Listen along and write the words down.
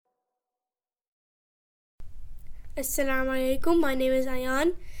Assalamu alaikum, my name is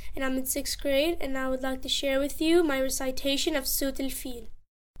Ayan and I'm in 6th grade and I would like to share with you my recitation of Surat Al-Fil.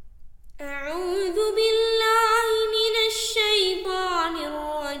 أعوذ بالله من الشيطان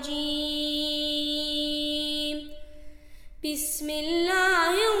الرجيم بسم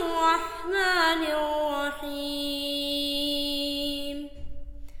الله الرحمن الرحيم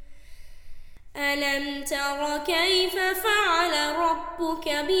ألم تر كيف فعل ربك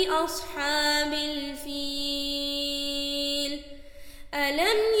بأصحاب الفيل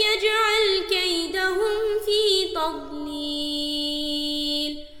ألم يجعل كيدهم في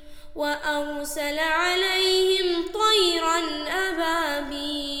تضليل وأرسل عليهم طيرا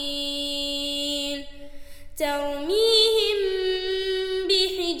أبابيل ترميهم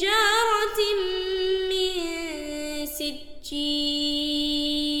بحجارة من سجيل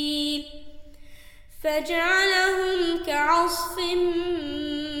فجعلهم كعصف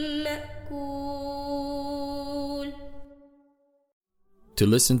مأكول. To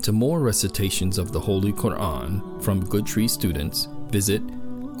listen to more recitations of the Holy Quran from Good Tree students, visit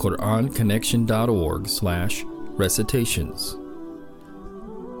QuranConnection.org/recitations.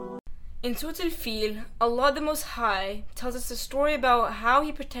 In Surat Al-Fil, Allah the Most High tells us a story about how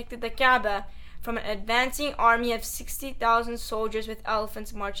He protected the Kaaba from an advancing army of 60,000 soldiers with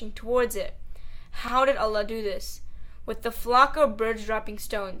elephants marching towards it. How did Allah do this? With the flock of birds dropping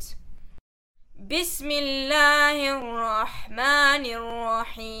stones.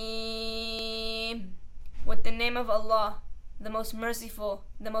 Bismillahirrahmanirrahim. With the name of Allah, the most merciful,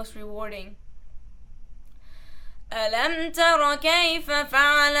 the most rewarding. ألم تر كيف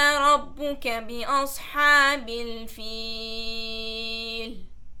فعل ربك بأصحاب الفيل.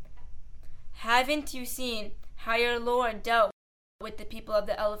 Haven't you seen how your Lord dealt with the people of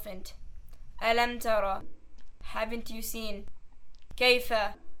the elephant? ألم تر. Haven't you seen? كيف.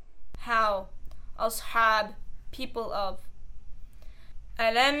 How. أصحاب. People of.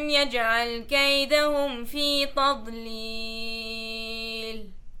 ألم يجعل كيدهم في تضليل.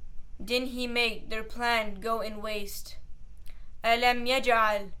 Didn't He make their plan go in waste? ألم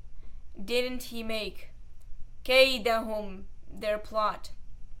يجعل. Didn't He make كيدهم, their plot?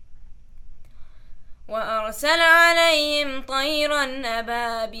 وأرسل عليهم طيرا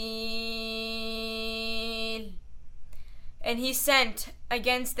أبابيل. And He sent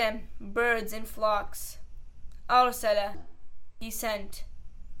against them birds in flocks. أرسل. He sent.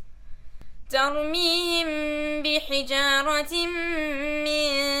 ترميهم بحجارة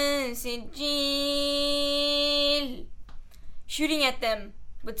من سجيل. Shooting at them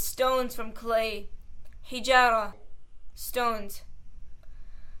with stones from clay. حجارة. Stones.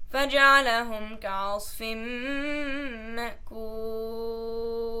 فجعلهم كعصف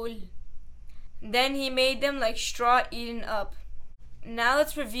مأكول. Then He made them like straw eaten up. Now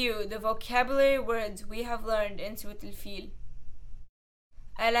let's review the vocabulary words we have learned in Surat Al-Fil.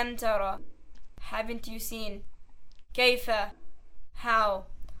 ألم ترى. Haven't you seen? كيف. How.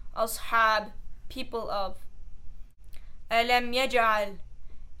 أصحاب. People of. ألم يجعل.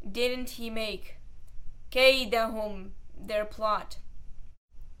 Didn't He make كيدهم, their plot?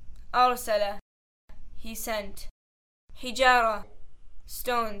 أرسل. He sent. حجارة.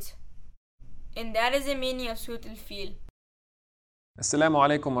 Stones. And that is the meaning of Surat Al-Fil. Assalamu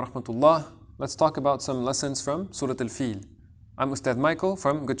alaikum wa rahmatullah. Let's talk about some lessons from Surat Al-Fil. I'm Ustad Michael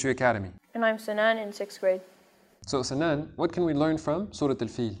from Good Tree Academy. And I'm Sanan in 6th grade. So Sanan, what can we learn from Surat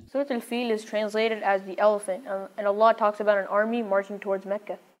Al-Fil? Surat Al-Fil is translated as the elephant, and Allah talks about an army marching towards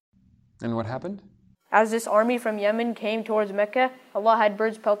Mecca. And what happened? As this army from Yemen came towards Mecca, Allah had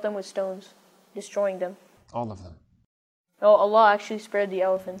birds pelt them with stones, destroying them. All of them. Oh, Allah actually spared the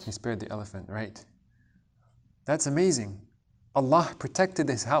elephants. He spared the elephant, right. That's amazing. Allah protected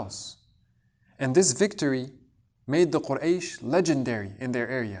His house. And this victory made the Quraysh legendary in their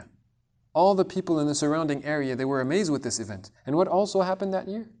area. All the people in the surrounding area, they were amazed with this event. And what also happened that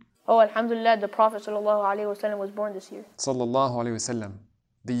year? Oh, alhamdulillah, the Prophet ﷺ was born this year. Sallallahu Alaihi Wasallam,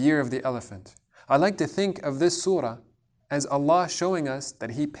 the year of the elephant. I like to think of this surah as Allah showing us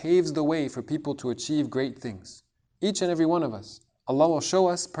that He paves the way for people to achieve great things. Each and every one of us, Allah will show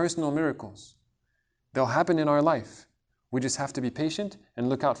us personal miracles. They'll happen in our life. We just have to be patient and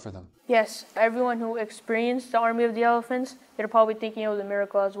look out for them. Yes, everyone who experienced the army of the elephants, they're probably thinking of the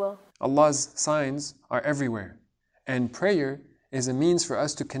miracle as well. Allah's signs are everywhere. And prayer is a means for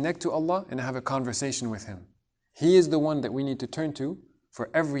us to connect to Allah and have a conversation with Him. He is the one that we need to turn to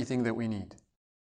for everything that we need.